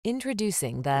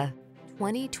Introducing the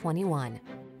 2021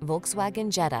 Volkswagen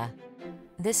Jetta.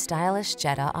 This stylish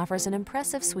Jetta offers an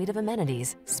impressive suite of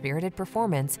amenities, spirited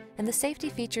performance, and the safety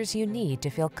features you need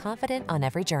to feel confident on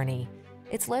every journey.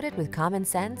 It's loaded with common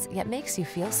sense, yet makes you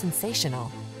feel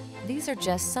sensational. These are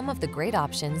just some of the great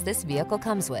options this vehicle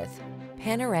comes with: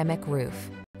 panoramic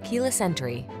roof, keyless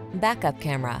entry, backup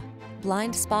camera,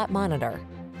 blind spot monitor.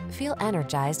 Feel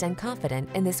energized and confident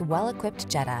in this well-equipped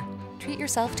Jetta. Treat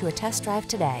yourself to a test drive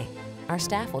today. Our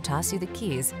staff will toss you the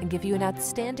keys and give you an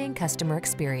outstanding customer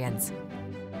experience.